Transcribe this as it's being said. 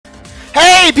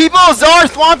Hey people,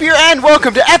 CzarThwomp here, and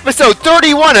welcome to episode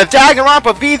 31 of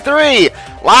Danganronpa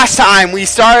V3! Last time we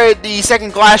started the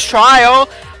second glass trial,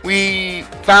 we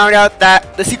found out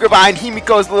that the secret behind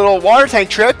Himiko's little water tank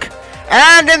trick,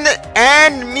 and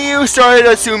Miu started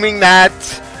assuming that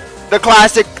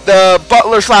the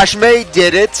butler slash maid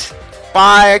did it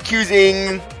by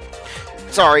accusing,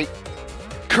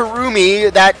 Kirumi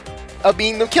of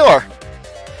being the killer.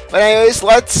 But anyways,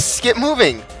 let's get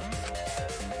moving.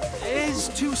 It is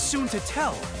too soon to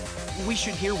tell. We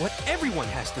should hear what everyone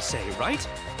has to say, right?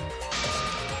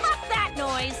 Stop that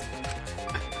noise!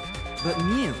 But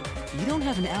Miu, you don't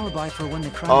have an alibi for when the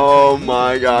crime Oh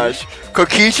my gosh.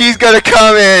 Kokichi's gonna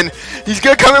come in. He's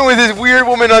gonna come in with his weird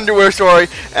woman underwear story.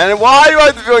 And why do I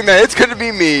have the feeling that it's gonna be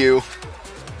Miu?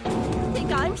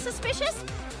 Think I'm suspicious?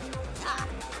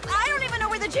 I don't even know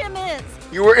where the gym is!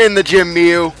 You were in the gym,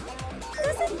 Miu.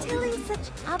 Doesn't telling such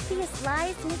obvious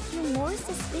lies make you more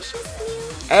suspicious, Miu?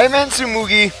 Amen,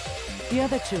 Tsumugi. The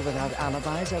other two without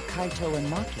alibis are Kaito and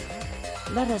Maki.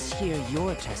 Let us hear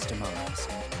your testimonies.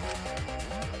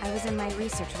 I was in my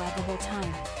research lab the whole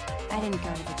time. I didn't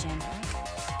go to the gym.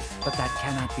 But that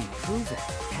cannot be proven,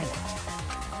 can it?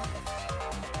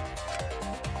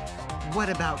 What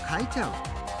about Kaito?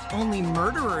 Only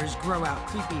murderers grow out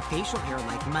creepy facial hair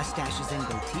like mustaches and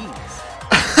goatees.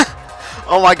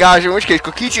 Oh my gosh, in which case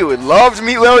Kokichi would love to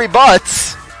meet Larry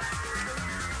Butts.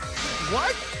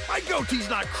 What? My goatee's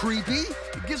not creepy.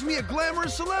 It gives me a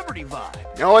glamorous celebrity vibe.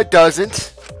 No, it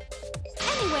doesn't.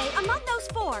 Anyway, among those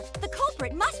four, the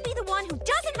culprit must be the one who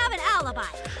doesn't have an alibi.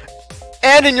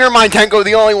 And in your mind, Tenko,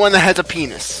 the only one that has a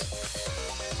penis.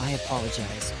 I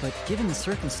apologize, but given the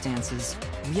circumstances,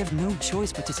 we have no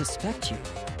choice but to suspect you.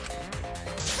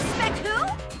 Suspect who?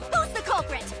 Who's the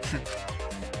culprit?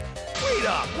 Wait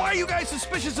up! Why are you guys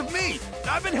suspicious of me?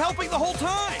 I've been helping the whole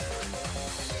time!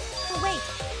 Oh, wait,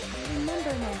 I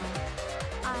remember now.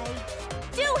 I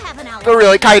do have an alibi. But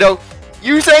really, Kaito,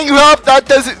 you saying you helped, that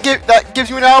gives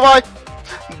you an alibi?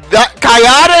 That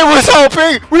Kayade was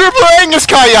helping! We were playing as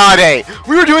Kayade!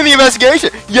 We were doing the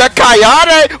investigation! Yeah,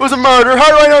 Kayade was a murderer! How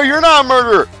do I know you're not a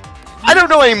murderer? I don't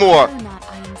know anymore! Whether or not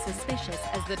I am suspicious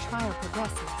as the trial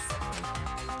progresses.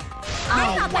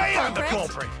 I'm not Way the I'm the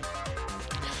culprit. culprit!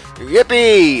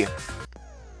 Yippee!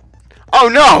 Oh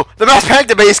no! The Mass Panic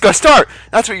debate is gonna start!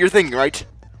 That's what you're thinking, right?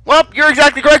 Well, you're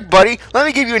exactly correct, buddy. Let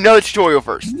me give you another tutorial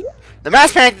first. The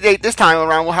Mass Panic debate this time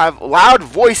around will have loud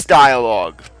voice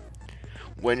dialogue.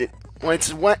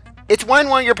 It's when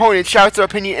one of your opponents shouts their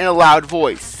opinion in a loud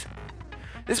voice.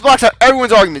 This blocks out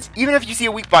everyone's arguments. Even if you see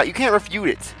a weak spot, you can't refute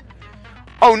it.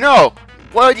 Oh no!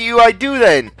 What do I do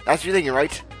then? That's what you're thinking,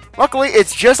 right? Luckily,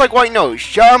 it's just like White Nose.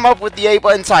 Shut him up with the A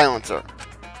button silencer.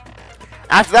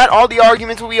 After that, all the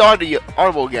arguments will be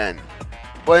audible again.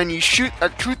 When you shoot a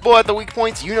truth bullet at the weak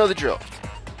points, you know the drill.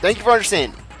 Thank you for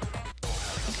understanding.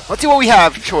 Let's see what we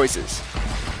have choices.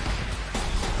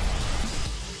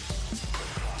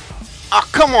 Ah,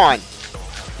 come on!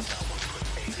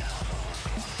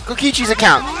 Kokichi's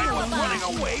account. I was running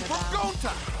away from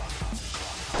Gonta!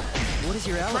 What is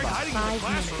your Tried alibi? hiding in the 5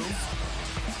 classroom. minutes.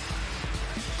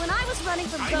 When I was running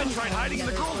from I even Gonta, tried hiding in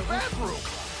the girls' bathroom.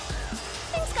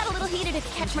 things got a little heated if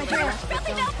you catch my drift.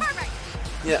 Nothing now, perfect.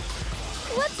 Yeah.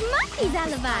 What's Maki's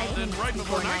alibi? Then right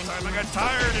before nighttime, I got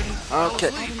tired and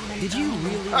Okay. Did you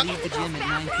really leave the gym at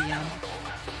 9 p.m.?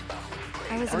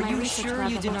 I was in Are my you research sure lab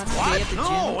you the did whole not time. stay at the no,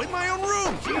 gym? in my own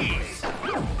room. Jeez.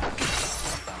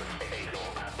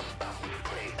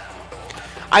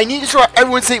 I need to show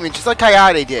everyone's statement, just like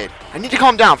Kayade did. I need to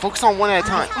calm down, focus on one at a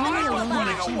time. Only I was alone in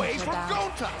running the gym away for from that.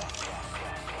 Gonta.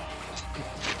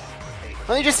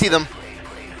 Let me just see them.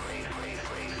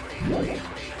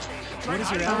 What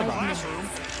is your alibi?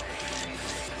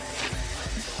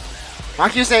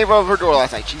 Maki was standing above her door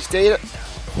last night. She stayed. When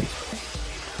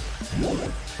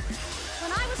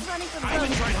I was running from I even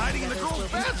Gonta, tried hiding in the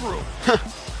girls' bathroom.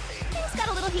 things got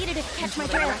a little heated if you catch my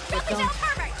drift. Nothing now,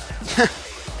 perfect.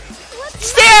 What's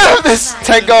Stay out of this,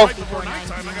 Tenko! Right before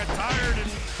nighttime, I got tired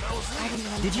and fell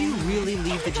asleep. Did you really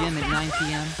leave the gym at 9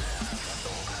 p.m.?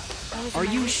 Are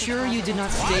you sure you did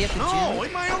not stay at the No, gym?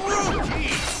 in my own room.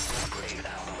 Jeez.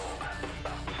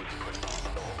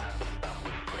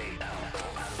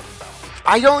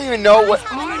 I don't even know what.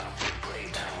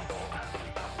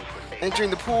 Entering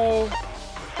the pool.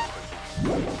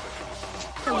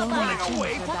 I was running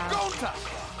away from Gonta.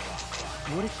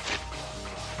 What is...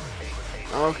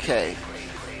 Okay.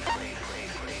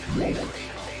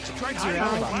 Tried hiding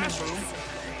in the classroom.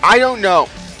 I don't know.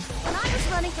 When I was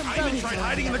running from I even tried Gonta,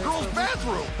 hiding in the girls'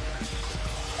 bathroom.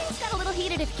 things got a little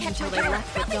heated if you catch my Until they drift.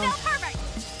 left it Nothing now, going. perfect.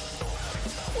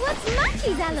 What's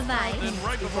Maki's alibi? Then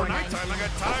right before nighttime, I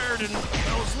got tired tired and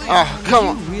fell asleep. Oh, come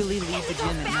on. Did you really leave the gym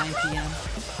at 9 p.m.?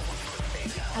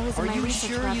 I was in Are my you research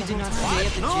sure lab you the did whole not time. stay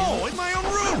at the No, gym? in my own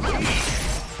room.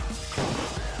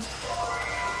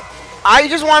 I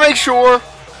just want to make sure.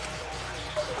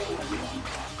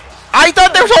 I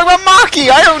thought they were talking about Maki.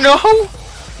 I don't know.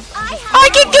 I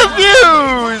get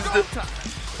confused.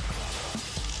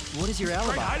 What is your Tried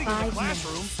alibi? hiding in the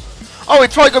classroom. Oh,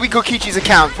 it's probably gonna be Kokichi's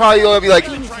account. Probably gonna be like,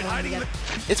 Tried hiding in the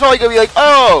it's probably gonna be like,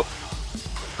 oh,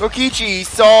 Kokichi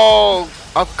saw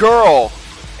a girl.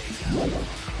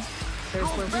 There's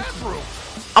where we bathroom.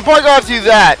 I'm probably gonna have to do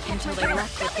that. until they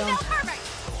left with Gonta.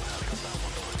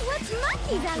 What's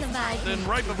Maki's alibi? Then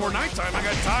right before nighttime, I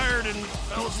got tired and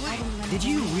fell asleep. Did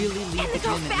you really leave the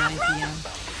gym at 9 p.m.?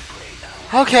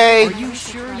 Okay. Are you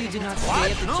sure you did not stay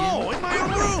What? at the No, gym? in my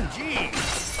own room.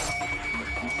 Jeez.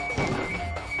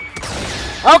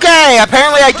 Okay.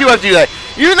 Apparently, I do have to do that.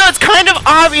 Even though it's kind of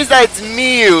obvious that it's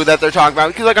Miu that they're talking about,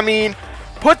 because, like, I mean,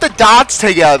 put the dots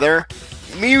together.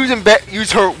 Miu's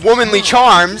use her womanly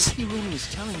charms. Kirumi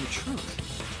is telling the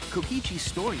truth. Kokichi's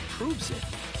story proves it.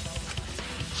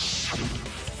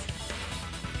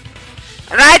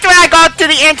 Right when I got to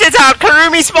the entrance hall,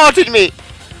 Kirumi spotted me.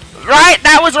 Right,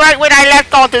 that was right when I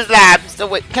left Gonta's lab. So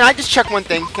wait, can I just check one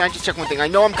thing? I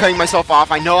know I'm cutting myself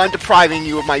off. I know I'm depriving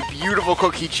you of my beautiful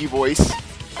Kokichi voice.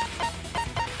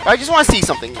 But I just want to see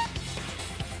something.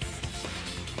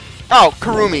 Oh,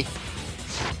 Kirumi.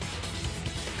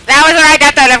 That was right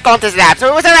after I left Gonta's lab, so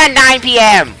it was around 9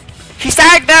 p.m. She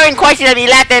started throwing questions at me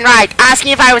left and right,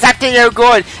 asking if I was up to no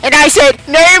good. And I said,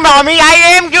 no, Mommy,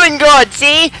 I am doing good.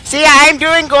 See, I'm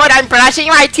doing good. I'm brushing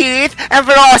my teeth and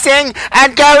flossing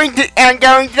and going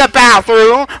to the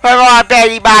bathroom for more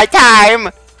baby by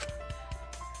time.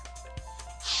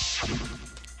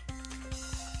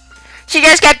 She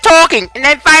just kept talking, and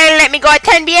then finally let me go at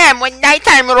 10 p.m. when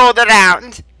nighttime rolled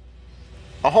around.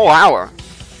 A whole hour?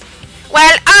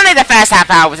 Well, only the first half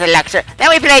hour was a lecture. Then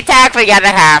we played tag for the other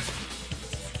half.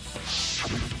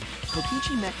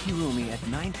 Kokichi met Kirumi at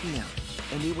 9 p.m.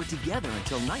 and they were together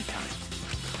until nighttime.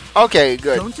 Okay,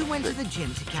 good. Gonta went to the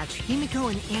gym to catch Himiko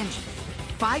and Angie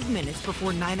 5 minutes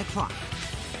before 9 o'clock.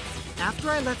 After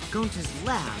I left Gonta's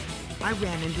lab, I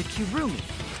ran into Kirumi.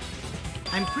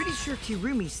 I'm pretty sure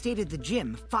Kirumi stayed at the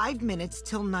gym 5 minutes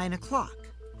till 9 o'clock.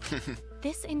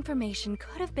 This information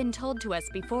could have been told to us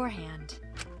beforehand.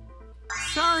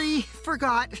 Sorry,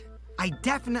 forgot. I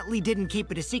definitely didn't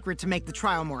keep it a secret to make the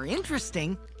trial more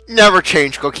interesting. Never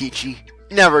change, Kokichi.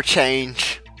 Never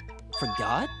change.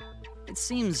 Forgot? It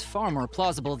seems far more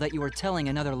plausible that you were telling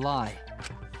another lie.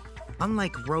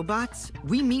 Unlike robots,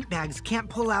 we meatbags can't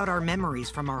pull out our memories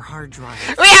from our hard drive.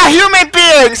 We are human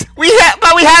beings!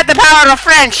 But we have the power of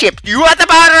friendship. You have the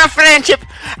power of friendship?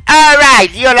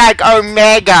 Alright, you're like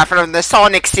Omega from the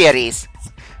Sonic series,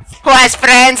 who has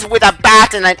friends with a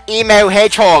bat and an emo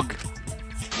hedgehog.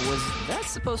 Was that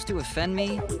supposed to offend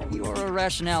me? Your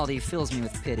irrationality fills me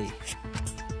with pity.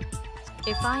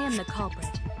 If I am the culprit,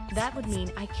 that would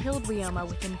mean I killed Ryoma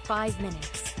within 5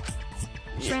 minutes,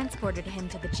 transported him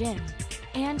to the gym,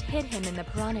 and hid him in the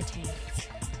piranha tank.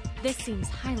 This seems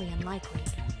highly unlikely.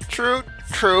 True.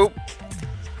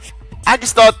 I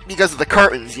just thought because of the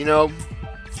curtains, you know?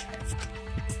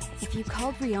 If you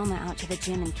called Ryoma out to the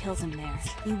gym and killed him there,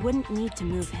 you wouldn't need to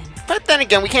move him. But then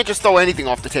again, we can't just throw anything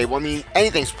off the table. I mean,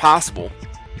 anything's possible.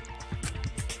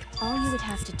 All you would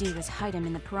have to do is hide him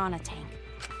in the piranha tank.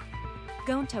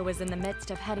 Gonta was in the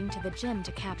midst of heading to the gym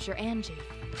to capture Angie.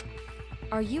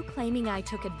 Are you claiming I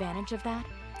took advantage of that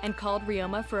and called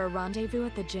Ryoma for a rendezvous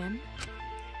at the gym?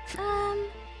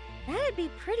 That'd be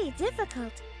pretty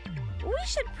difficult. We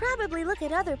should probably look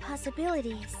at other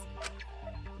possibilities.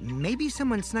 Maybe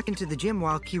someone snuck into the gym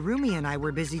while Kirumi and I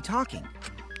were busy talking.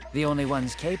 The only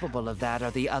ones capable of that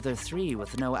are the other three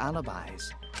with no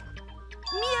alibis.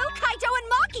 Miu, Kaito,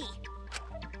 and Maki!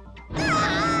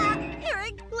 Ah, you're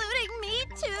including me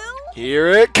too? Here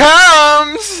it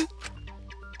comes!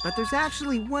 But there's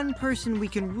actually one person we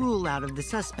can rule out of the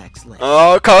suspects list.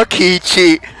 Oh,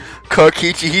 Kokichi,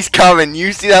 he's coming.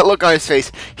 You see that look on his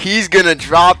face. He's gonna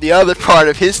drop the other part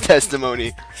of his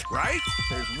testimony. Right?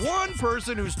 There's one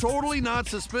person who's totally not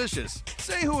suspicious.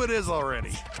 Say who it is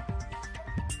already.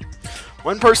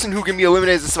 One person who can be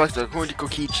eliminated as a suspect according to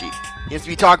Kokichi. He has to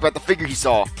be talking about the figure he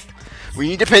saw. We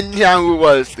need to pin down who it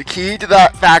was. The key to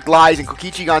that fact lies in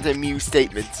Kokichi Gonta and Miu's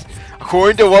statements.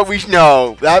 According to what we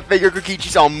know, that figure Kokichi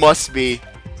saw must be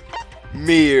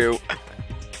Miu.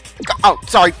 Oh,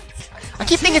 sorry. I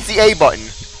keep thinking it's the A button.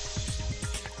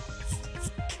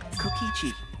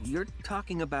 Kokichi, you're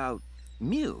talking about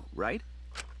Miu, right?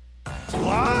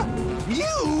 What?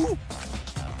 You?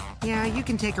 Yeah, you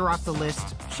can take her off the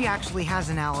list. She actually has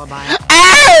an alibi.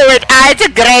 Oh, it's a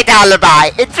great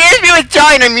alibi. It fills me with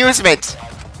joy and amusement.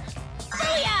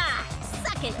 Booyah!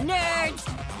 Suck it, nerds!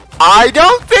 I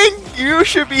don't think you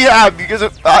should be happy because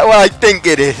of what I think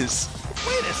it is.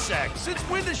 Wait a sec. Since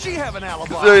when does she have an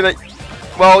alibi? Considering that,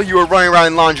 well, you were running around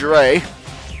in lingerie.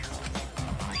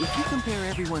 If you compare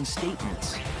everyone's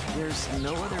statements, there's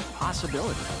no other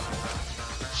possibility.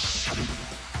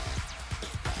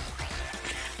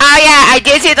 Oh yeah, I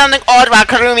did see something odd while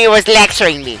Kirumi was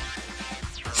lecturing me.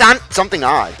 Something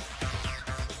odd.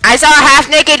 I saw a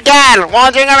half-naked girl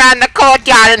wandering around the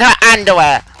courtyard in her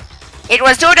underwear. It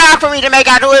was too dark for me to make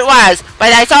out who it was,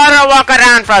 but I saw her walk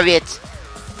around for a bit.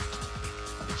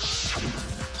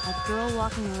 A girl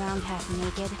walking around half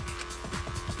naked.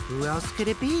 Who else could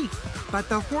it be but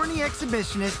the horny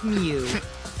exhibitionist Mew?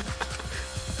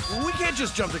 Well, we can't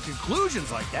just jump to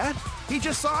conclusions like that. He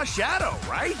just saw a shadow,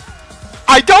 right?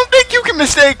 I don't think you can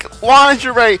mistake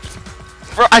lingerie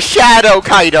for a shadow,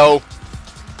 Kaido.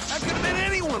 That could have been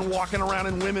anyone walking around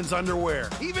in women's underwear.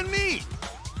 Even me.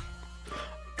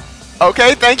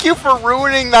 Okay, thank you for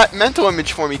ruining that mental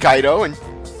image for me, Kaido, and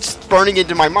just burning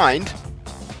into my mind.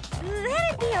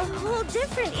 That'd be a whole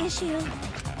different issue.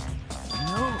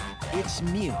 No, it's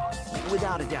Mew,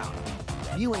 without a doubt.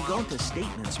 Mew and Gonta's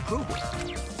statements prove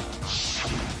it.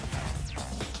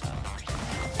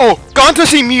 Oh, Gonta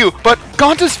see Mew, but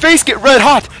Gonta's face get red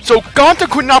hot, so Gonta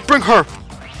could not bring her.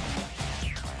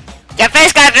 Your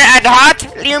face got red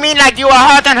hot? You mean like you were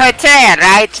hot on her tail,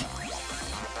 right?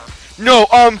 No,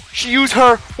 she used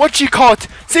her, what she called,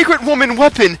 secret woman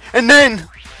weapon, and then...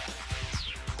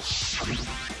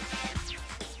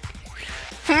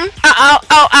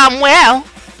 Well...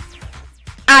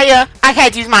 I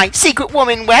had to use my secret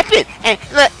woman weapon, and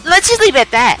let's just leave it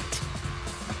at that.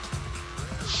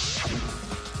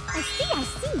 I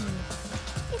see.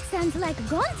 It sounds like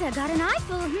Gonta got an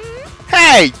eyeful,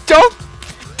 Hey,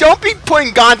 don't be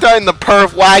putting Gonta in the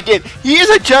perv wagon. He is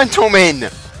a gentleman.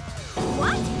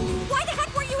 What? Why the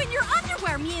heck were you in your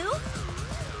underwear, Mew?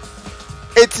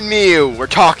 It's Mew we're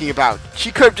talking about.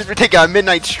 She could have just been taking a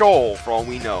midnight stroll, for all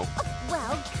we know.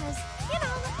 Well, because,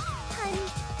 I'm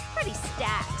pretty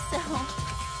stacked, so...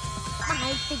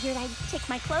 I figured I'd take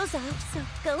my clothes off, so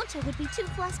Gonta would be too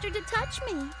flustered to touch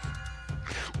me.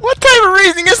 What type of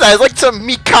reasoning is that? Is like some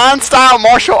Mikan-style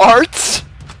martial arts?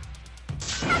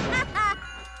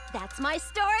 That's my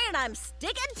story, and I'm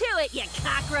sticking to it, you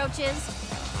cockroaches!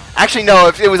 Actually, no,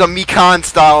 if it was a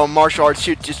Mikan-style martial arts,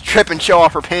 she'd just trip and show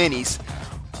off her panties.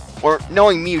 Or,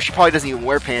 knowing Mew, she probably doesn't even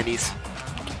wear panties.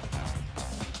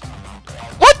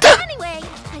 What the? Anyway,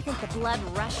 I think the blood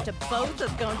rushed to both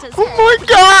of Gonta's Oh my heads.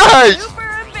 gosh!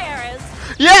 Super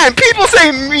embarrassed. Yeah, and people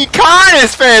say Mikan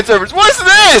is fan service. What's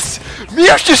this?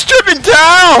 Mew's just stripping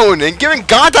down and giving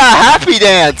Gonta a happy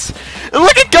dance. And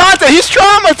look at Gonta, he's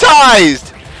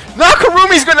traumatized. Now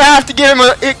Kirumi's gonna have to give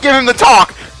him the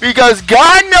talk because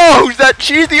God knows that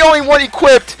she's the only one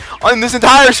equipped on this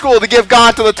entire school to give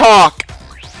Gonta the talk.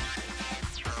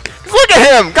 Look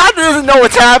at him! Gonta doesn't know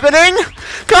what's happening!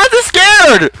 Gonta's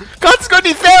scared! Gonta's gonna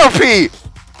need therapy!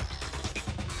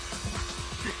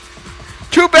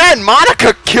 Too bad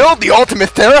Monica killed the ultimate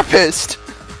therapist!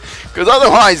 Because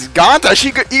otherwise, Gonta,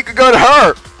 he could go to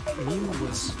her! Mew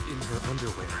was in her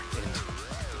underwear, and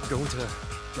Gonta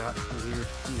got weird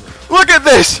feelings. Look at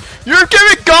this! You're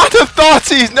giving Gonta thoughts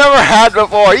he's never had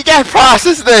before! He can't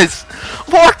process this!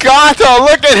 Poor Gonta,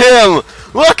 look at him!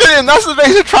 Look at him! That's the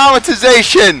basic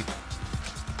traumatization!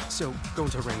 So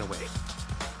Gonta ran away.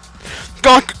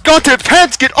 Gonta's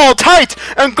pants get all tight,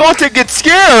 and Gonta gets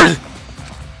scared!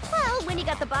 Well, when you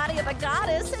got the body of a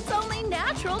goddess, it's only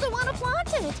natural to want to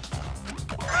flaunt it.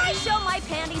 I show my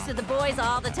panties to the boys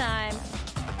all the time.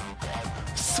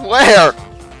 Swear!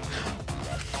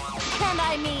 And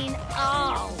I mean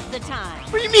all the time.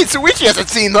 What do you mean? Suichi hasn't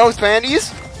seen those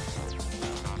panties?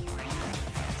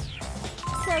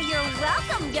 So you're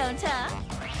welcome, Gonta.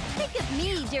 Think of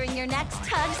me during your next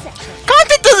tug session.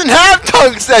 Gonta doesn't have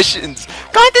tug sessions!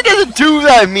 Gonta doesn't do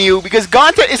that, Mew, because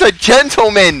Gonta is a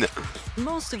gentleman!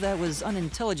 Most of that was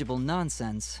unintelligible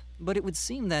nonsense, but it would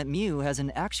seem that Mew has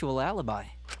an actual alibi.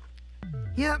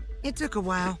 Yep, it took a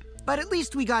while, but at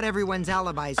least we got everyone's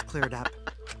alibis cleared up.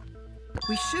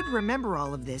 We should remember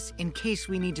all of this in case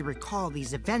we need to recall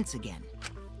these events again.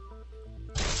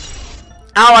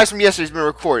 Allies from yesterday's been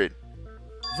recorded.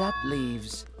 That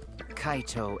leaves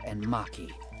Kaito and Maki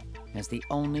as the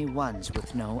only ones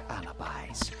with no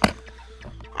alibis.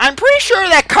 I'm pretty sure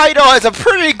that Kaito has a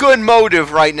pretty good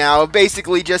motive right now.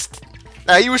 Basically just...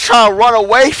 he was trying to run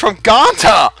away from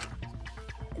Gonta!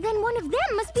 Then one of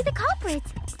them must be the culprit.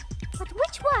 But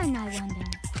which one, I wonder?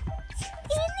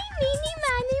 Meeny,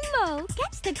 miny, mo.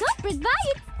 Catch the culprit by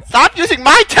it. Stop using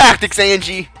my tactics,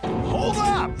 Angie. Hold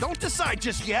up! Don't decide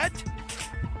just yet.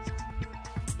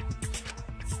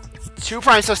 Two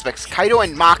prime suspects, Kaido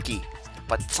and Maki.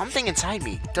 But something inside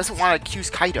me doesn't want to accuse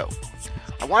Kaido.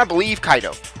 I want to believe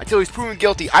Kaido. Until he's proven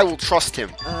guilty, I will trust him.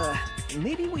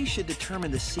 Maybe we should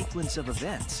determine the sequence of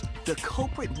events. The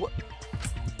culprit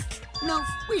No,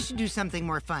 we should do something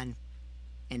more fun.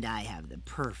 And I have the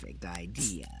perfect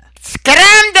idea.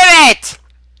 Scramble!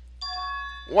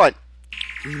 What?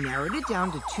 We narrowed it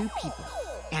down to 2 people,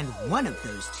 and one of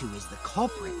those 2 is the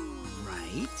culprit,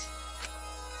 right?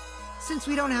 Since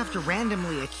we don't have to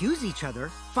randomly accuse each other,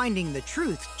 finding the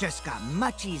truth just got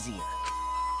much easier.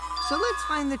 So let's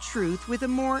find the truth with a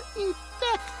more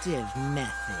effective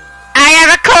method. I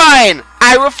have a coin!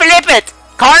 I will flip it!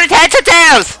 Coin it heads or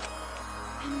tails!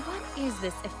 And what is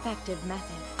this effective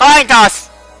method? Coin toss!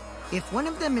 If one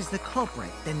of them is the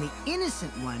culprit, then the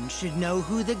innocent one should know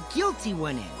who the guilty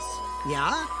one is.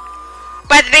 Yeah?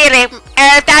 But really,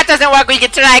 if that doesn't work, we can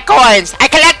try coins. I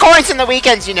collect coins on the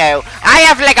weekends, you know. I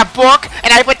have like a book,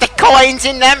 and I put the coins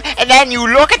in them, and then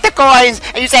you look at the coins,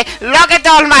 and you say, look at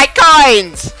all my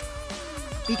coins!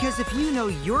 Because if you know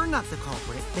you're not the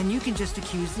culprit, then you can just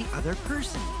accuse the other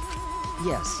person.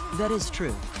 Yes, that is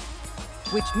true.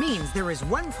 Which means there is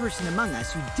one person among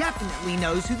us who definitely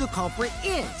knows who the culprit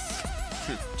is.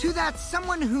 To that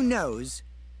someone who knows,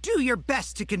 do your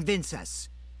best to convince us.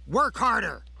 Work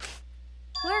harder.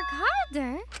 Work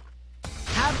harder?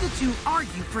 Have the 2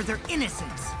 argue for their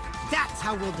innocence. That's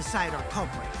how we'll decide our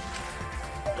culprit.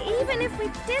 Even if we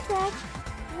did that,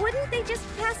 wouldn't they just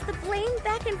pass the blame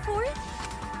back and forth?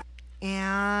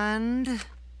 And...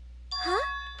 Huh?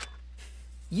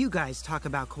 You guys talk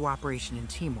about cooperation and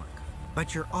teamwork,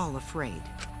 but you're all afraid.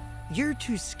 You're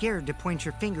too scared to point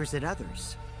your fingers at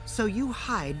others, so you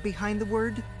hide behind the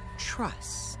word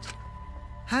trust.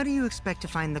 How do you expect to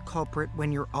find the culprit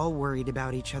when you're all worried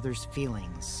about each other's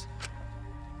feelings?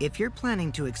 If you're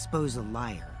planning to expose a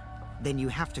liar, then you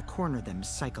have to corner them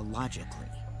psychologically.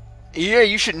 Yeah,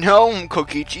 you should know,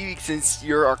 Kokichi, since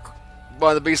you're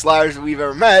one of the biggest liars we've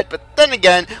ever met, but then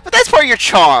again, that's part of your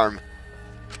charm.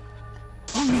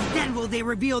 Only then will they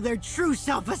reveal their true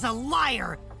self as a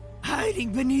liar,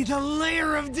 hiding beneath a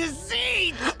layer of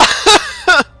deceit!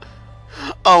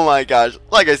 Oh my gosh,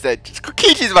 like I said,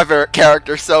 Kokichi's my favorite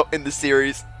character in the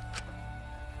series.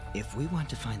 If we want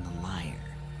to find the liar,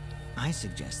 I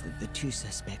suggest that the 2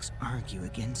 suspects argue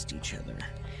against each other.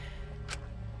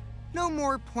 No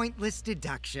more pointless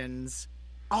deductions.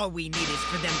 All we need is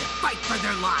for them to fight for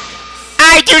their lives.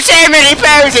 I do so many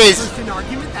poses! Just an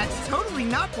argument that's totally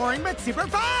not boring but super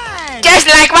fun! Just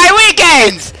like my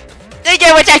weekends! Think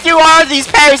of which I do all these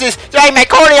poses during my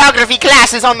choreography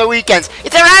classes on the weekends.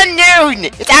 It's around noon!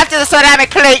 It's after the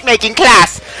ceramic plate making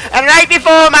class. And right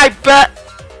before my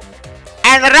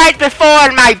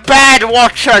Bad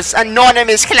Watchers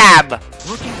Anonymous Club.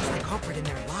 We'll catch the culprit in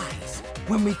their lies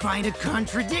when we find a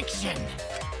contradiction.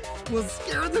 We'll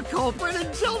scare the culprit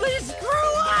until they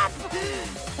screw up!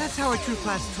 That's how a true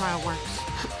class trial works.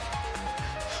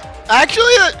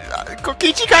 Actually,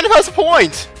 Kokichi kind of has a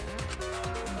point.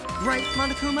 Right,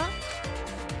 Monokuma?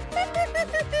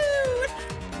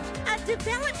 A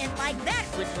development like that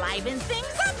would liven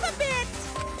things up a bit.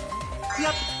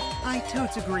 Yep, I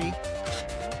totes agree.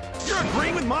 You're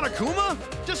agreeing with Monokuma?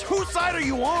 Just whose side are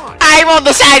you on? I'm on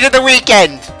the side of the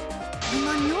weekend. I'm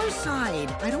on your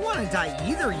side. I don't want to die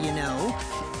either, you know.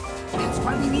 That's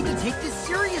why we need to take this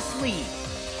seriously.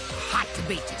 Hot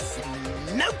debate to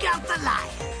smoke out the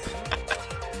liar.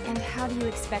 And how do you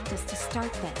expect us to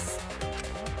start this?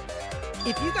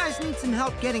 If you guys need some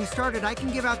help getting started, I can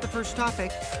give out the first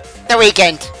topic. The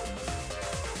weekend.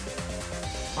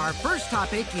 Our first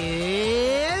topic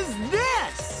is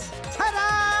this.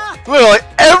 Ta-da! Literally,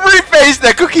 every face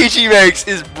that Kokichi makes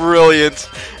is brilliant.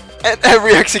 And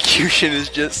every execution is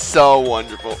just so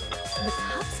wonderful. The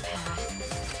Cubs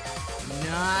pad?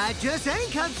 Not just any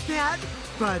Cubs pad,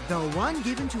 but the one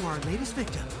given to our latest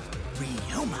victim,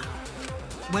 Ryoma.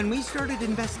 When we started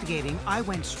investigating, I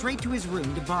went straight to his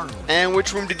room to borrow it. And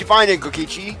which room did you find in,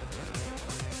 Kokichi?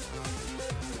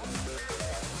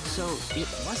 So, it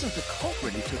wasn't the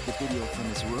culprit who took the video from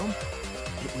his room.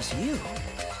 It was you.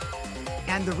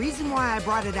 And the reason why I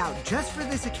brought it out just for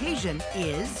this occasion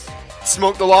is...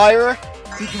 Smoke the liar?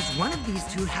 Because one of these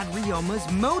 2 had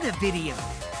Ryoma's motive video.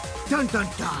 Dun dun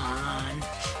dun!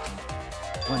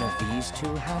 One of these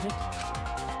 2 had it?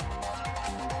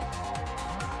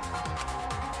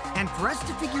 And for us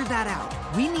to figure that out,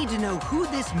 we need to know who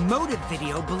this motive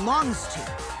video belongs to.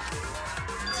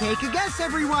 Take a guess,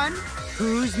 everyone.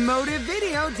 Whose motive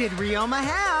video did Ryoma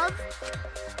have?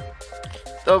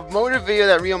 The motive video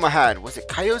that Ryoma had, was it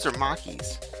Kaito's or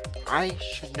Maki's? I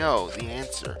should know the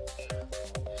answer.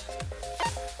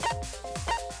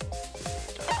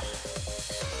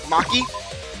 Maki?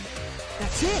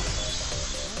 That's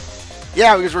it.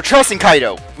 Yeah, because we're trusting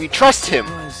Kaito. We trust him.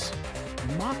 It was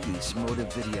Maki's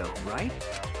motive video, right?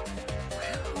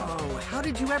 Oh, how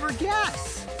did you ever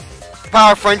guess?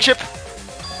 Power of friendship?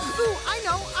 Ooh, I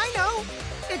know.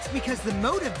 It's because the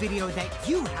motive video that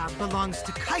you have belongs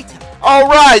to Kaito.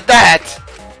 Alright, that!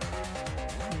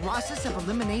 Process of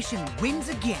elimination wins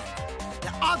again.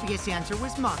 The obvious answer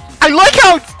was Maki. I like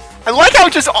how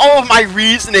just all of my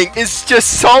reasoning is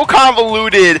just so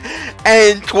convoluted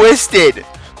and twisted.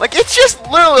 Like, it's just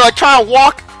literally like trying to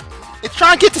walk. It's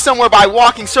trying to get to somewhere by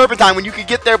walking serpentine when you could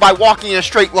get there by walking in a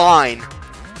straight line.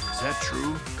 Is that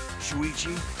true,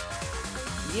 Shuichi?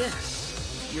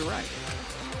 Yes, you're right.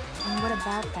 And what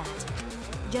about that?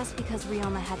 Just because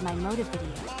Ryoma had my motive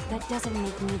video, that doesn't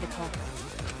make me the culprit.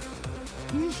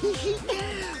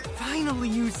 Finally,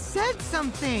 you said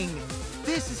something!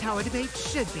 This is how a debate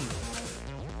should be.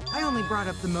 I only brought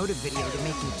up the motive video to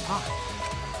make you talk.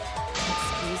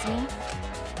 Excuse me?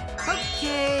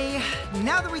 Okay,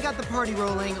 now that we got the party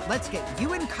rolling, let's get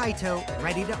you and Kaito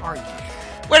ready to argue.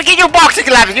 We'll get you boxing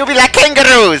gloves and you'll be like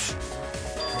kangaroos!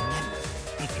 Remember,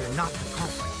 if you're not the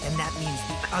culprit, then that means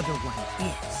the other one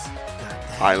is. Got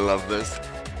that? I love this.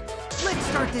 Let's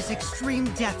start this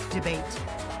extreme death debate.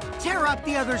 Tear up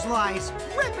the other's lies,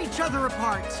 rip each other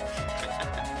apart.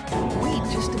 Wait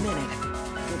just a minute.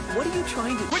 What are you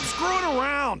trying to... Quit screwing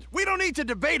around! We don't need to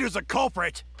debate who's a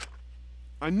culprit!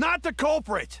 I'm not the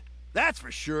culprit! That's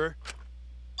for sure.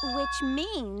 Which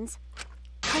means...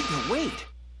 Kaito, wait.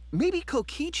 Maybe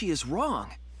Kokichi is wrong.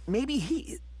 Maybe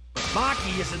he... But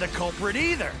Maki isn't the culprit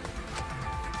either.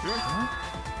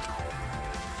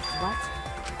 What?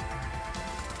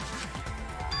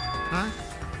 Huh?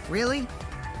 Really?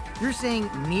 You're saying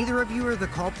neither of you are the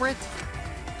culprit?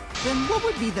 Then what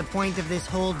would be the point of this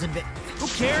whole debate? Who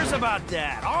cares about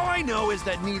that? All I know is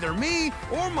that neither me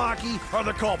or Maki are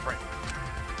the culprit.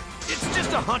 It's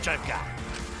just a hunch I've got.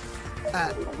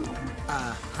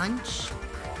 Hunch?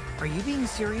 Are you being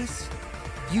serious?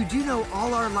 You do know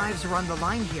all our lives are on the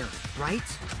line here, right?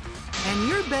 And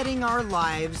you're betting our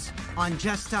lives on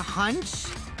just a hunch?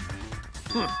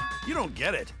 You don't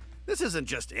get it. This isn't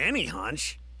just any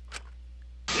hunch.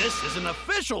 This is an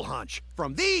official hunch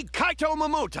from the Kaito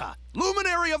Momota,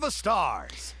 Luminary of the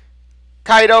Stars.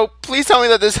 Kaito, please tell me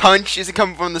that this hunch isn't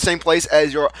coming from the same place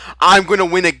as your I'm gonna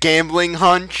win a gambling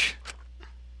hunch.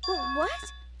 What?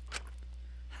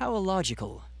 How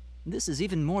illogical. This is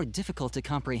even more difficult to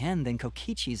comprehend than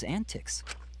Kokichi's antics.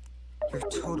 You're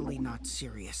totally not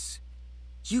serious.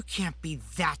 You can't be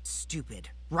that stupid,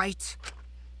 right?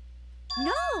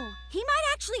 No, he might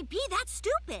actually be that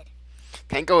stupid.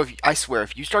 Can't go if I swear,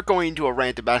 if you start going into a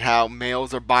rant about how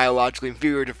males are biologically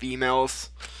inferior to females.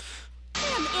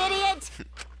 Damn idiot! A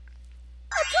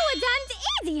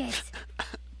idiot!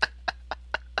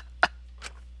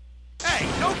 Hey,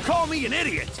 don't call me an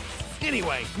idiot!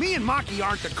 Anyway, me and Maki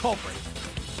aren't the culprit.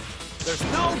 There's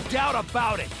no doubt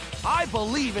about it. I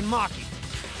believe in Maki.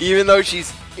 Even though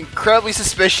she's incredibly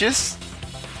suspicious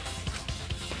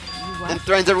and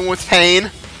threatens everyone with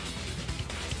pain.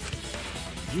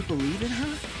 You believe in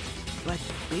her? But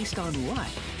based on what?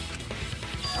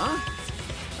 Huh?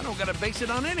 I don't gotta base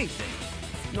it on anything.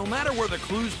 No matter where the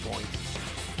clues point.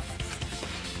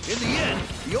 In the end,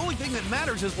 the only thing that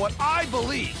matters is what I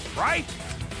believe, right?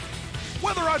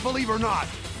 Whether I believe or not.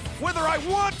 Whether I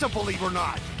want to believe or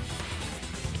not.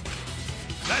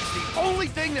 That's the only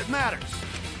thing that matters.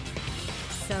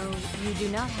 So, you do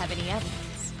not have any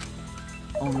evidence?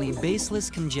 Only baseless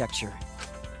conjecture.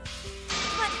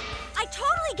 But I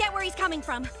totally get where he's coming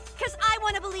from. Because I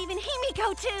want to believe in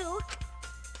Himiko too.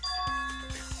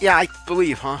 Yeah, I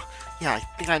believe, huh? Yeah, I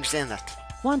think I understand that.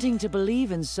 Wanting to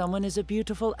believe in someone is a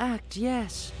beautiful act,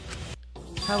 yes.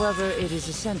 However, it is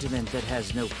a sentiment that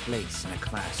has no place in a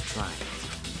class trial.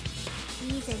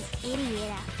 He's an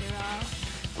idiot after all.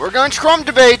 We're going Trump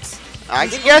debates. I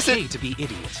can guess okay it. to be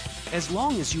idiot, as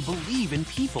long as you believe in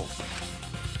people.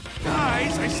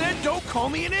 Guys, I said don't call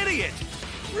me an idiot.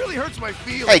 It really hurts my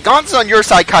feelings. Hey, Gonta's on your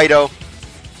side, Kaito.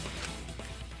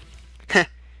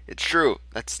 It's true.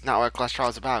 That's not what a class trial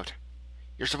is about.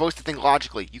 You're supposed to think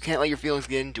logically. You can't let your feelings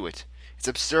get into it. It's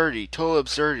absurdity, total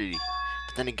absurdity.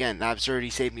 But then again, that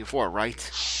absurdity saved me before,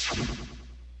 right?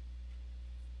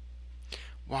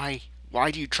 Why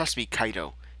do you trust me,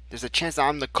 Kaito? There's a chance that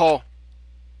I'm the call.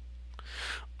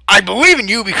 I believe in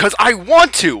you because I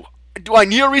want to! Do I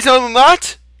need a reason other than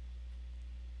that?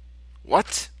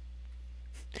 What?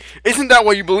 Isn't that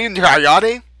what you believe in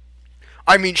Hayate?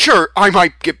 I mean, sure, I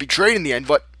might get betrayed in the end,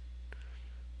 but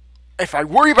if I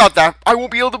worry about that, I won't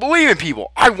be able to believe in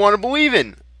people I want to believe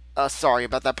in. Sorry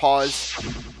about that pause.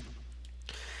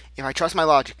 If I trust my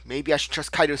logic, maybe I should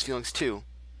trust Kaito's feelings too.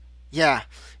 Yeah,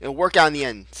 it'll work out in the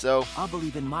end, so... I'll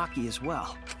believe in Maki as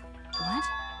well. What?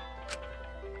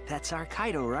 That's our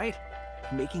Kaito, right?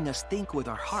 Making us think with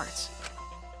our hearts.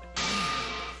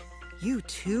 You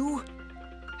too?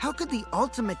 How could the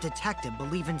ultimate detective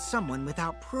believe in someone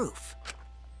without proof?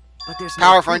 But there's Power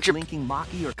no proof friendship. linking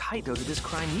Maki or Kaito to this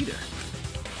crime either.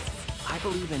 I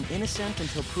believe in innocent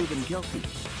until proven guilty.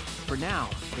 For now,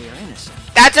 they are innocent.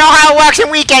 That's not how it works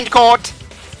in weekend court!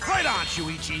 Right on,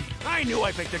 Shuichi. I knew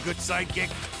I picked a good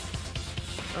sidekick.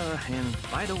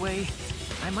 And by the way,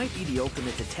 I might be the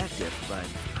ultimate detective, but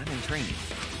I'm in training.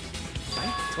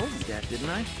 I told you that, didn't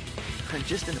I? I'm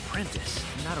just an apprentice,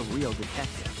 not a real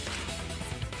detective.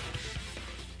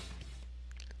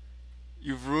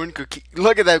 You've ruined Kokichi.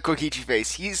 Look at that Kokichi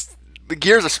face. The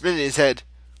gears are spinning in his head.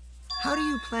 How do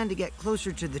you plan to get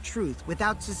closer to the truth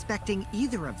without suspecting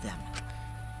either of them?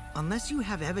 Unless you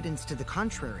have evidence to the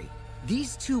contrary,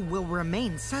 these two will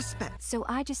remain suspects. So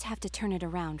I just have to turn it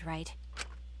around, right?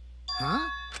 Huh?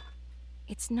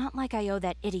 It's not like I owe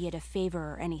that idiot a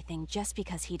favor or anything just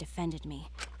because he defended me.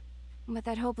 But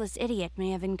that hopeless idiot may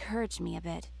have encouraged me a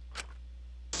bit.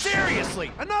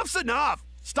 Seriously, enough's enough!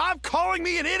 Stop calling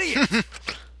me an idiot!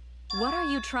 What are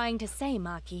you trying to say,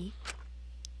 Maki?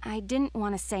 I didn't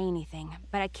want to say anything,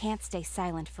 but I can't stay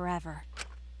silent forever.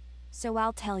 So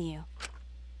I'll tell you.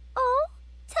 Oh?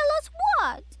 Tell us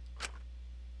what?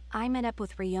 I met up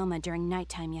with Ryoma during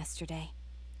nighttime yesterday.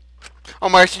 Oh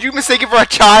my gosh, did you mistake him for a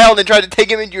child and try to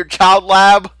take him into your child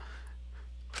lab?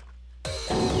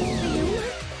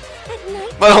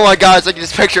 But oh my gosh, I can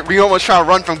just picture Ryoma trying to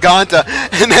run from Gonta,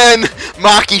 and then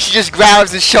Maki, she just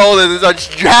grabs his shoulder and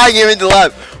starts dragging him into the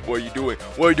lab. What are you doing?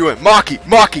 What are you doing?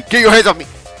 Maki, get your hands off me!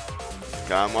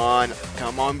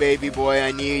 Come on, baby boy,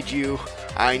 I need you.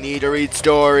 I need to read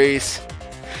stories.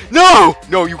 No,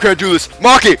 you can't do this.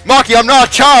 Maki, I'm not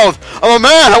a child. I'm a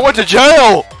man. I went to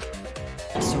jail.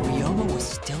 So Ryoma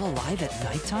was still alive at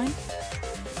nighttime?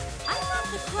 I thought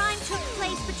the crime took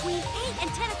place between 8 and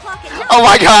 10 o'clock at night. Oh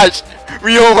my gosh,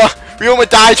 Ryoma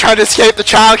died trying to escape the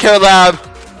childcare lab.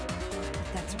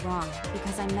 That's wrong,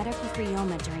 because I met up with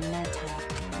Ryoma during nighttime.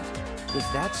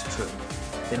 If that's true,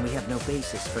 then we have no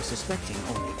basis for suspecting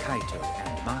only Kaito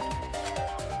and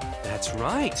Maki. That's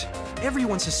right.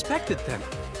 Everyone suspected them,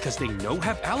 because they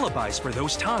have alibis for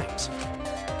those times.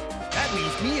 That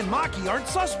means me and Maki aren't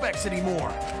suspects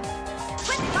anymore.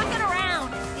 Quit fucking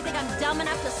around! You think I'm dumb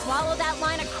enough to swallow that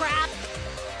line of crap?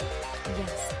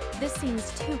 Yes, this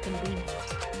seems too convenient.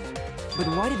 But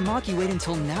why did Maki wait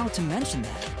until now to mention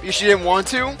that? She didn't want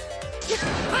to?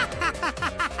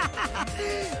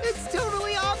 It's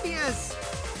totally obvious!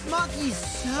 Maki's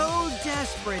so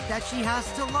desperate that she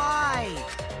has to lie.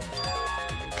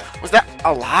 Was that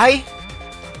a lie?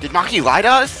 Did Maki lie to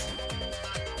us?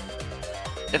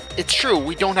 If it's true,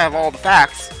 we don't have all the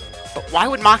facts. But why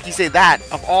would Maki say that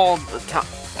of all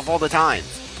the times?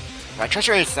 If I trust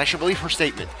your answers, I should believe her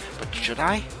statement. But should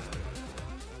I?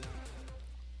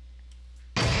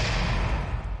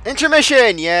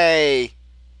 Intermission! Yay!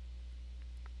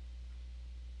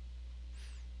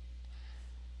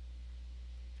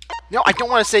 No, I don't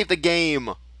want to save the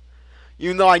game.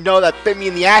 Even though I know that bit me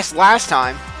in the ass last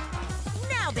time.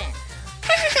 Now then.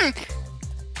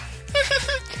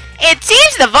 It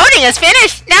seems the voting is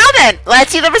finished. Now then,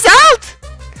 let's see the result.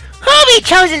 Who'll be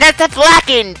chosen as the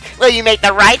blackened? Will you make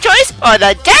the right choice or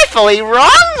the deathfully wrong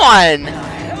one?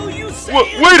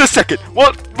 Wait a second.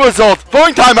 What result?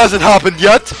 Voting time hasn't happened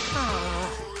yet.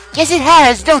 Yes, it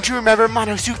has. Don't you remember,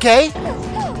 Monosuke?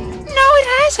 No, it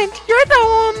hasn't. You're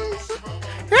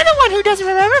the one who doesn't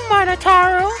remember,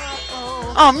 Monotaro.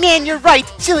 Oh man, you're right.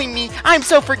 Silly me. I'm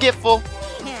so forgetful.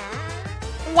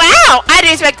 Wow, I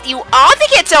didn't expect you all to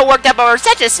get so worked up over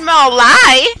such a small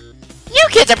lie. You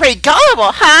kids are pretty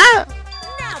gullible, huh?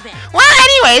 Well,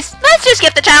 anyways, let's just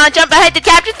skip the trial and jump ahead to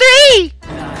chapter 3.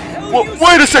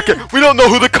 Wait a second. We don't know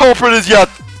who the culprit is yet.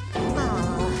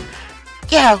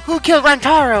 Yeah, who killed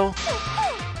Rantaro?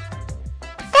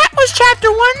 That was chapter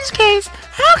 1's case.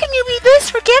 How can you be this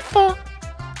forgetful?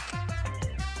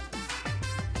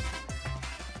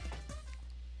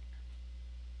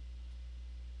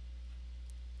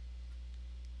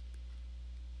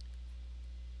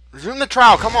 Resume the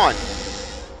trial, come on.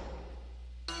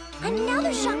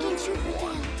 Another shocking truth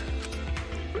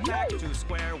revealed. Back to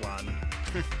square one.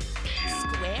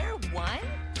 Square one?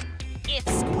 If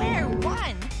square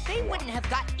one, they wouldn't have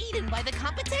got eaten by the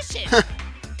competition.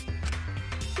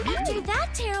 After that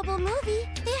terrible movie,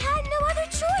 they had no other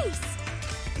choice.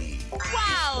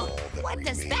 Wow! What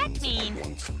does that mean?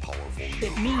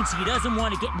 It means he doesn't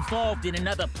want to get involved in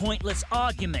another pointless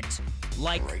argument,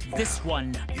 like this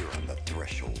one. You're on the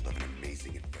threshold of an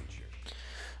amazing adventure.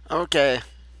 Okay.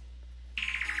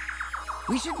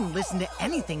 We shouldn't listen to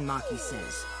anything Maki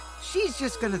says. She's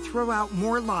just gonna throw out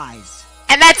more lies.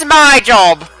 And that's my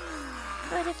job!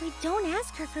 But if we don't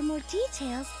ask her for more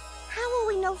details, how will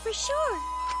we know for sure?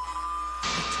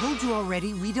 I told you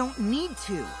already, we don't need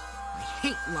to. I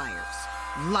hate liars.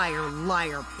 Liar,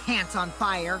 liar, pants on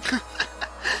fire.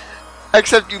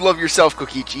 Except you love yourself,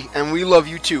 Kokichi, and we love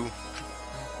you too.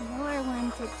 You're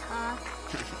one to talk.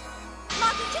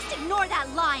 Maki, just ignore that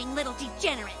lying little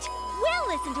degenerate. We'll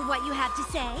listen to what you have to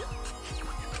say.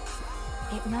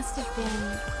 It must have been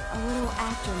a little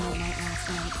after midnight last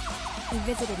night. He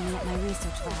visited me at my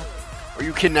research lab. Or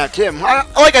you kidnapped him.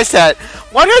 Like I said,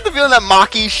 why do I have the feeling that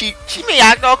Maki, she may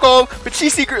act alcohol, but she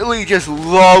secretly just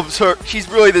loves her. She's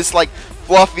really this, like,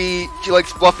 fluffy, she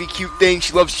likes fluffy, cute things.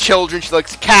 She loves children, she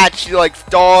likes cats, she likes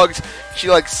dogs, she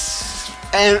likes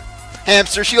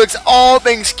hamsters. She likes all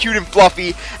things cute and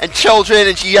fluffy and children,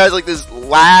 and she has, like, this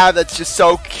lab that's just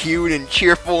so cute and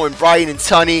cheerful and bright and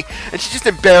sunny, and she's just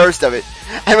embarrassed of it.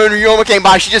 And when Ryoma came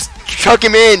by, she just took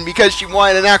him in because she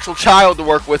wanted an actual child to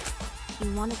work with. He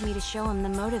wanted me to show him the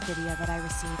motive video that I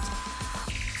received.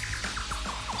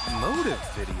 Motive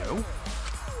video?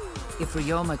 If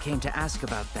Ryoma came to ask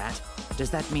about that,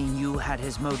 does that mean you had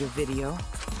his motive video?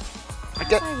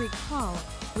 As I recall,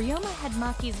 Ryoma had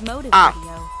Maki's motive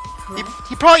video, correct?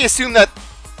 He probably assumed that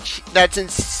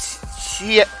since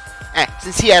he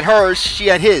had hers, she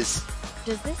had his.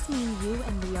 Does this mean you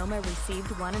and Ryoma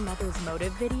received one another's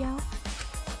motive video?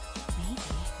 Maybe.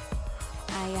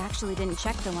 I actually didn't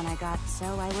check the one I got, so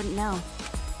I wouldn't know.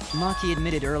 Maki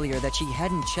admitted earlier that she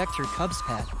hadn't checked her Cubs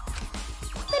pad.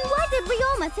 Then why did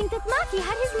Ryoma think that Maki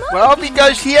had his motive Well, video?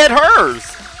 because he had hers.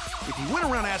 If he went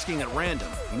around asking at random,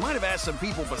 he might have asked some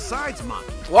people besides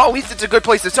Maki. Well, at least it's a good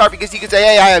place to start because he could say,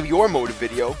 hey, I have your motive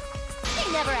video.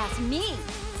 He never asked me.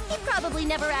 He probably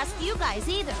never asked you guys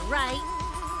either, right?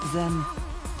 Then,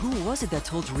 who was it that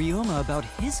told Ryoma about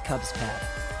his Cubs pad?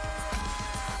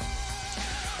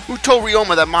 Who told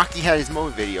Ryoma that Maki had his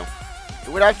motive video? It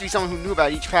would have to be someone who knew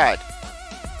about each pad.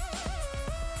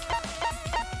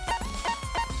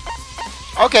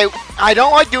 Okay, I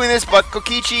don't like doing this, but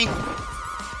Kokichi...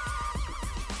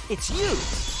 It's you!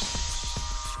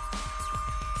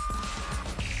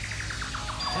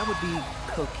 That would be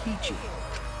Kokichi.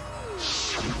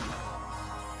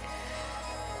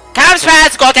 Cubs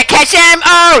fans got to catch them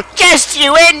all! Just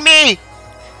you and me!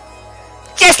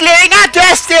 Just living our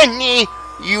destiny!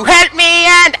 You help me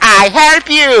and I help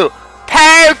you!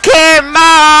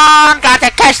 Pokemon! Got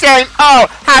to catch them all!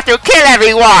 Have to kill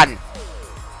everyone!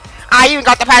 I even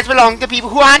got the pads belonging to people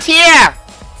who aren't here!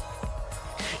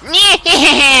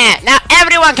 Now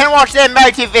everyone can watch their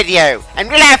motive video, and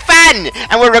we'll have fun,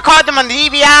 and we'll record them on the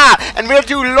DVR, and we'll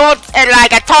do lots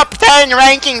like a top 10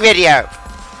 ranking video.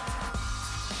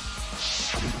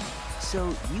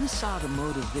 So, you saw the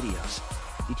motive videos.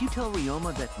 Did you tell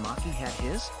Ryoma that Maki had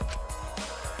his?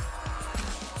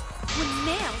 When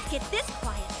males get this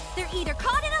quiet, they're either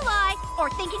caught in a lie or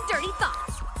thinking dirty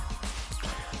thoughts.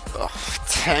 Ugh,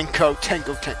 Tenko.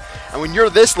 And when you're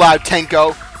this loud,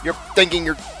 Tenko, you're thinking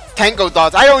your Tenko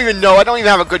thoughts. I don't even know. I don't even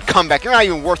have a good comeback. You're not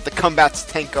even worth the comebacks,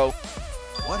 Tenko.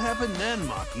 What happened then,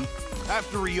 Maki?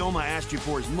 After Ryoma asked you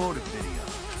for his motive video?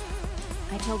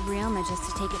 I told Ryoma just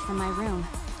to take it from my room.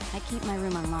 I keep my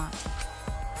room unlocked.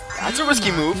 That's a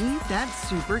risky move. That's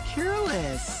super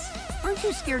careless. Aren't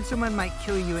you scared someone might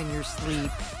kill you in your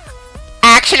sleep?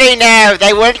 Actually, no,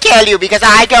 they won't kill you because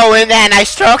I go in there and I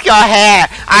stroke your hair.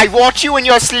 I watch you when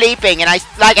you're sleeping, and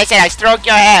like I said, I stroke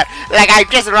your hair. Like I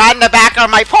just run the back of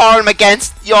my palm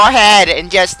against your head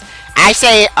and I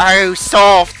say, oh,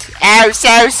 soft. Oh,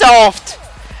 so soft.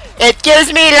 It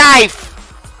gives me life.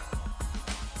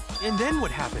 And then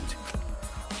what happened?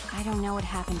 I don't know what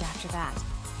happened after that.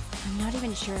 I'm not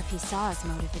even sure if he saw his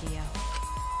motive video.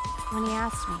 When he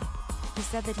asked me, he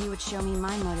said that he would show me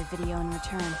my motive video in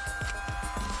return.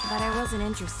 But I wasn't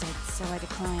interested, so I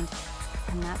declined.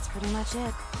 And that's pretty much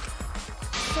it.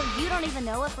 So you don't even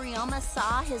know if Ryoma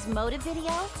saw his motive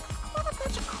video? What a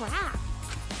bunch of crap.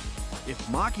 If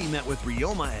Maki met with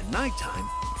Ryoma at nighttime,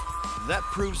 that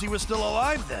proves he was still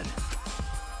alive then.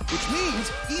 Which means,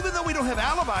 even though we don't have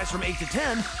alibis from 8 to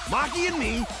 10, Maki and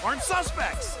me aren't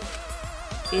suspects.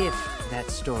 If that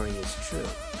story is true.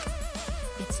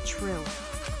 It's true.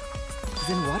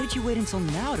 Then why did you wait until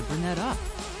now to bring that up?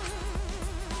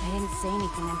 I didn't say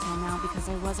anything until now because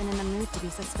I wasn't in the mood to be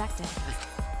suspected.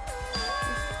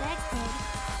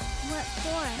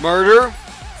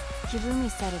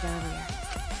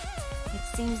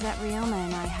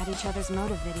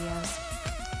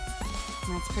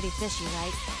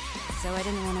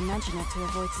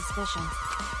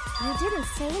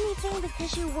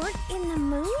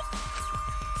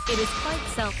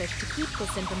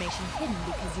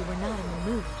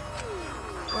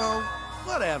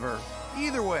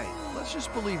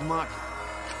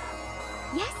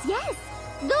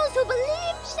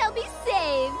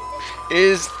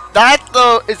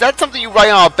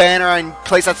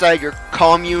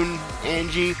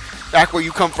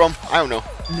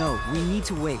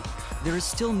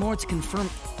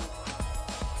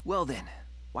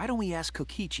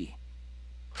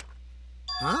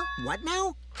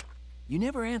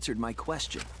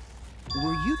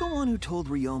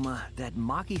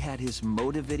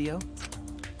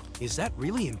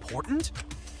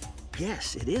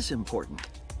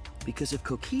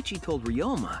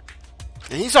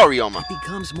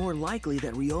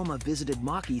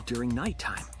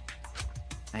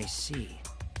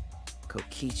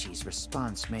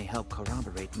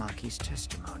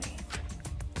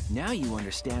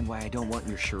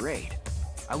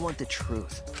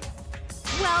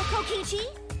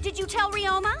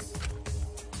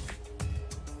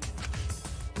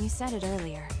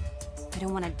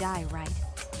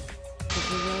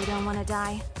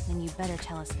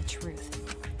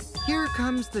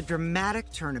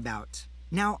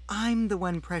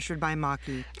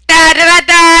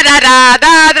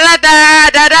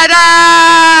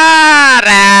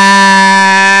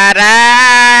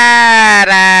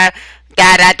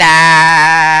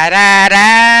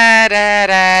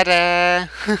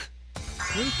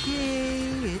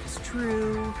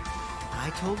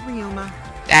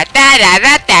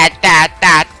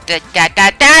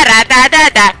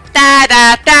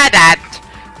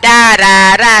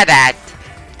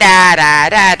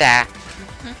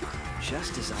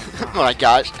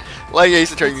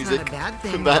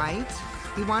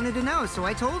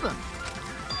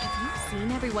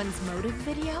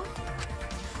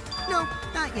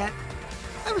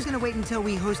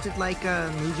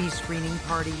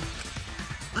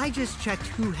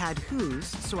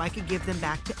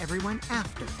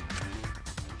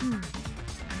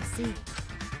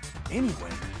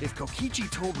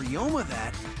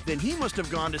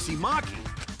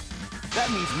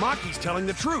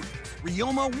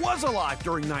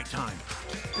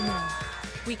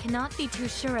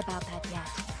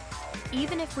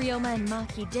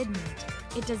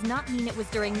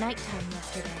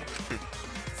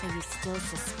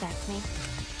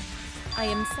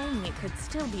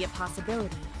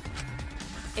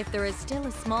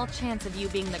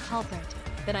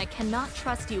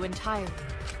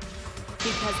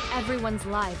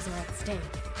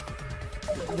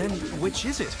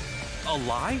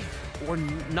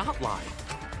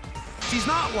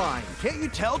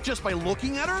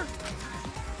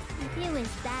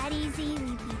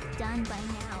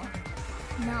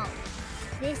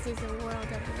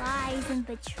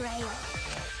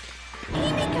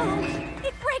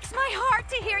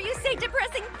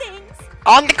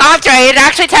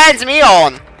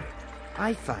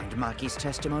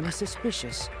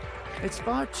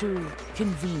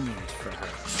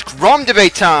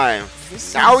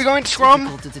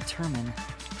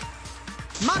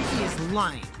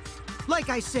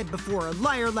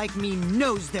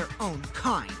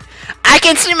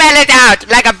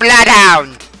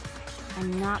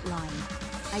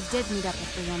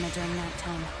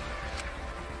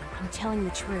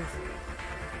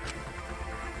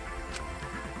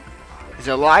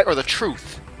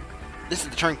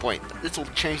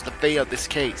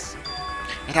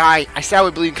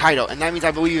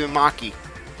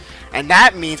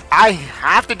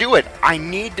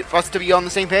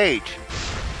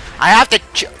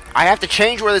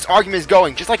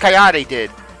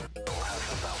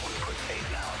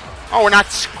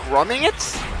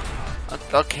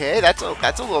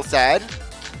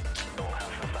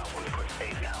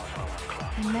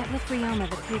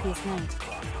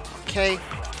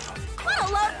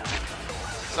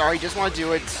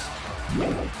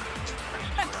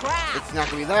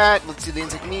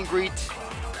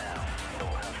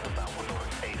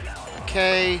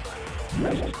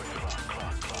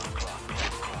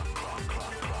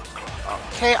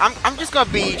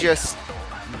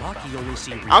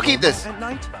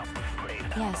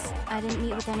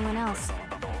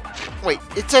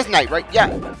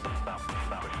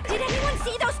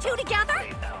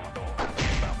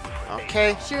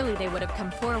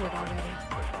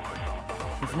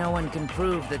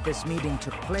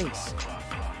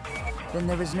 Then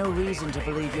there is no reason to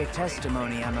believe your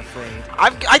testimony, I'm afraid.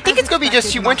 I think it's gonna be just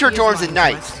she winter dorms at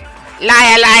night.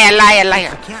 Liar, liar, liar,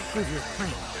 liar. I can't prove your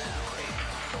claim.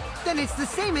 Then it's the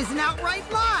same as an outright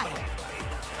lie.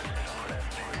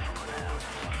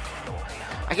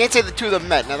 I can't say the two of them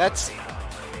met. Now that's...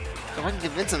 So I can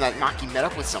convince him that Maki met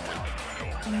up with someone.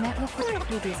 I met with the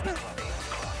previous...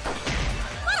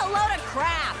 What a load of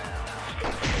crap!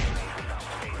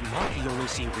 Maki only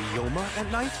see Ryoma at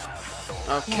night?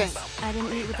 Okay. Yes, I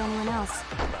didn't meet with anyone else.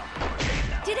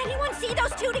 Did anyone see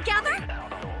those two together?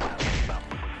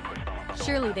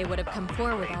 Surely they would have come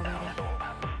forward already.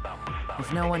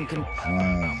 If no one can prove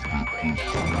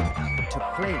it took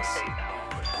place.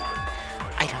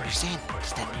 I don't understand.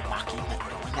 Does that mean Maki met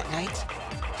no one that night?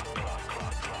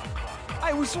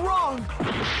 I was wrong.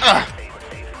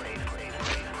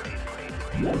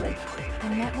 I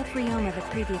met with Ryoma the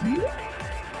previous...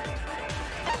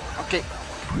 Okay.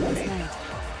 Last night.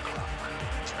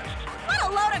 What a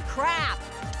load of crap!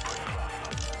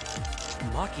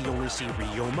 Maki only see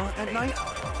Ryoma at night?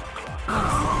 Yes,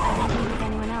 I didn't meet with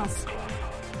anyone else.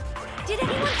 Did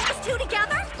anyone see those two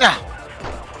together?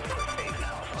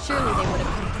 Surely they would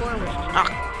have come forward.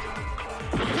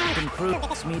 Can prove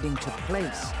this meeting took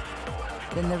place.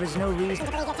 Then there is no reason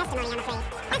to believe your testimony, I'm afraid.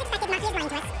 As expected, Maki is lying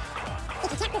to us.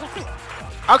 If you can't prove your claim.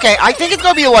 Okay, I think it's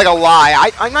gonna be like a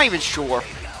lie. I'm not even sure.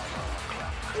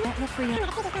 Met with Ryoma.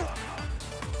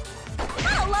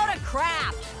 What a load of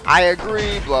crap! I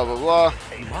agree, blah, blah, blah.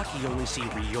 Maki only see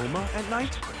Ryoma at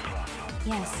night?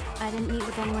 Yes, I didn't meet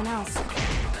with anyone else.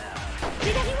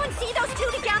 Did anyone see those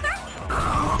two together?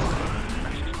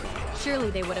 Surely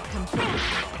they would have come forward.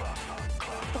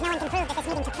 If no one can prove that this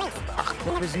meeting took place,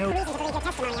 there is no reason to believe your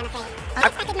testimony, I'm afraid. As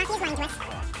expected, Maki is lying to us.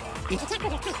 If you can't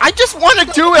prove your claim. I just want to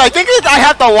do it. I think I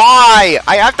have to lie.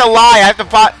 I have to lie. I have to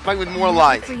fight with more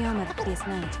lies. Ryoma the previous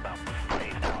night.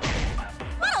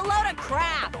 What a load of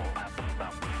crap!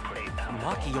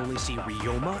 Maki only see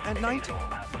Ryoma at night?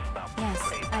 Yes,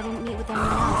 I didn't meet with anyone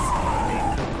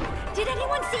else. Did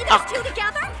anyone see those two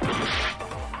together?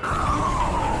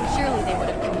 Surely they would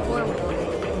have come forward.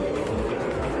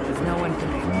 If no one can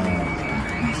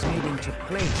prove this meeting took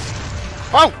place.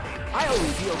 Oh! I only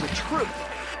reveal the truth.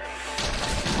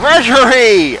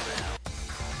 Treasury!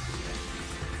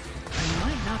 I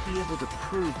might not be able to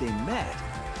prove they met,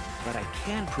 but I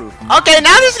can prove... Okay,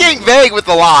 now this is getting vague with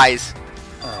the lies.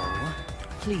 Oh?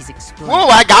 Please explain. Whoa,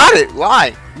 I got it.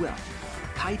 Lie. Well,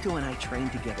 Kaito and I train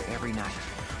together every night.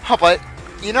 Oh, but,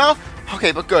 you know,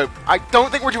 okay, but good. I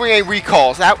don't think we're doing any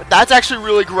recalls. That's actually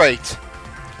really great.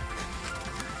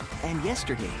 And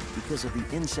yesterday, because of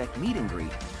the insect meet and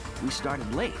greet, we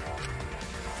started late.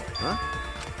 Huh?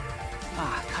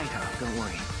 Ah, Kaito, don't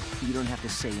worry. You don't have to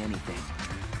say anything.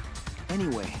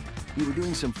 Anyway, we were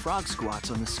doing some frog squats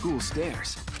on the school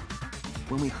stairs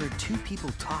when we heard two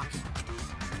people talking.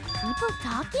 People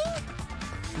talking?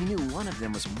 We knew one of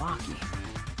them was Maki,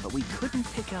 but we couldn't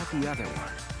pick out the other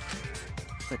one.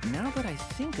 But now that I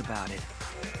think about it,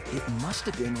 it must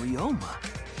have been Ryoma.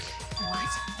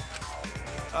 What?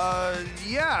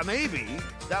 Yeah, maybe.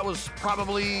 That was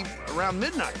probably around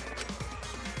midnight.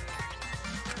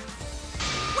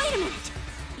 Wait a minute!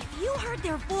 If you heard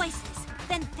their voices,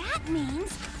 then that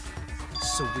means...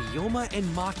 So Ryoma and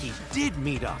Maki did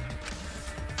meet up.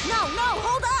 No,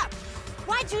 hold up!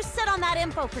 Why'd you sit on that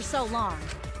info for so long?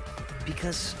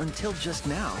 Because until just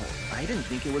now, I didn't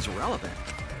think it was relevant.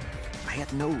 I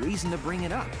had no reason to bring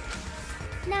it up.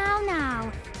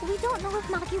 Now, we don't know if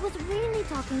Maki was really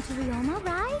talking to Ryoma,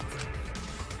 right?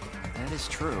 That is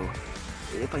true.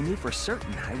 If I knew for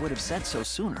certain, I would have said so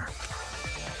sooner.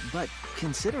 But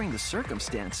considering the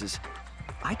circumstances,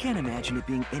 I can't imagine it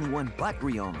being anyone but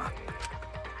Ryoma.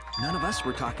 None of us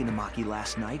were talking to Maki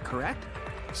last night, correct?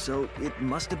 So it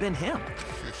must have been him.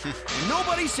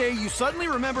 Nobody say you suddenly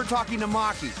remember talking to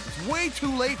Maki. It's way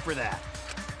too late for that.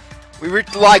 We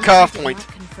reached the lie cutoff Did point. not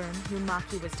confirm who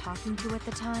Maki was talking to at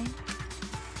the time.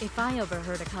 If I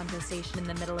overheard a conversation in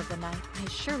the middle of the night, I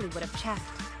surely would have checked.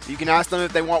 So you can ask them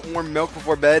if they want warm milk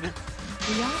before bed.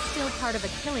 We are still part of a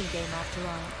killing game after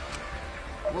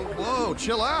all. Whoa,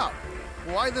 chill out.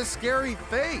 Why the scary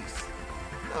face?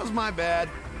 That was my bad,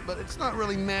 but it's not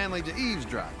really manly to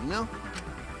eavesdrop, you know?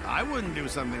 I wouldn't do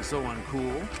something so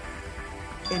uncool.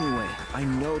 Anyway, I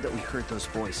know that we heard those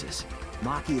voices.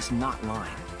 Maki is not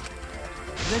lying.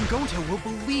 Then Gonta will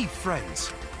believe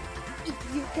friends.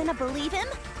 You're gonna believe him?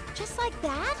 Just like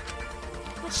that?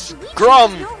 But Shuichi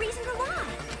Scrum! has no reason to lie.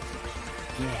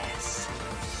 Yes.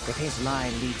 If his lie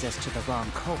leads us to the wrong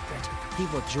culprit, he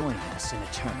will join us in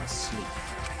eternal sleep.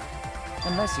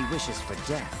 Unless he wishes for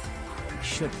death, we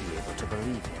should be able to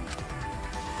believe him.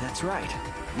 That's right.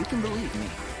 You can believe me.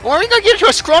 Well, are we gonna get into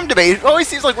a scrum debate? It always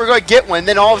seems like we're gonna get one,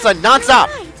 then all of a sudden, non-stop.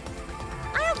 You're right.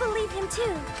 I'll believe him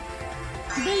too.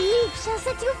 Belief shall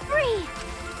set you free.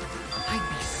 I'd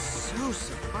be so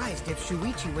surprised if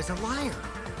Shuichi was a liar.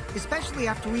 Especially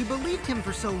after we believed him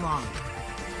for so long.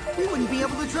 We wouldn't be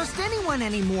able to trust anyone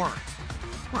anymore.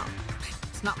 Well,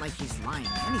 it's not like he's lying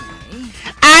anyway.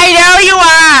 I know you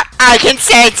are! I can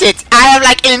sense it! I have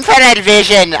like infrared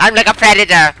vision. I'm like a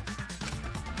predator.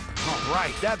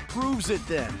 Alright, that proves it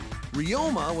then.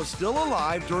 Ryoma was still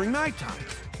alive during nighttime.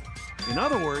 In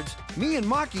other words, me and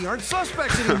Maki aren't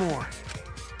suspects anymore.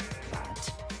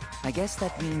 But I guess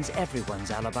that means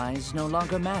everyone's alibis no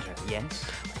longer matter, yes?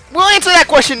 We'll answer that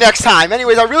question next time.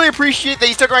 Anyways, I really appreciate that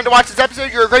you stuck around to watch this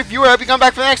episode. You're a great viewer. I hope you come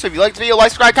back for the next one. If you like the video,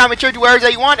 like, subscribe, comment, share, do whatever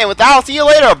that you want. And with that, I'll see you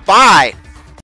later. Bye!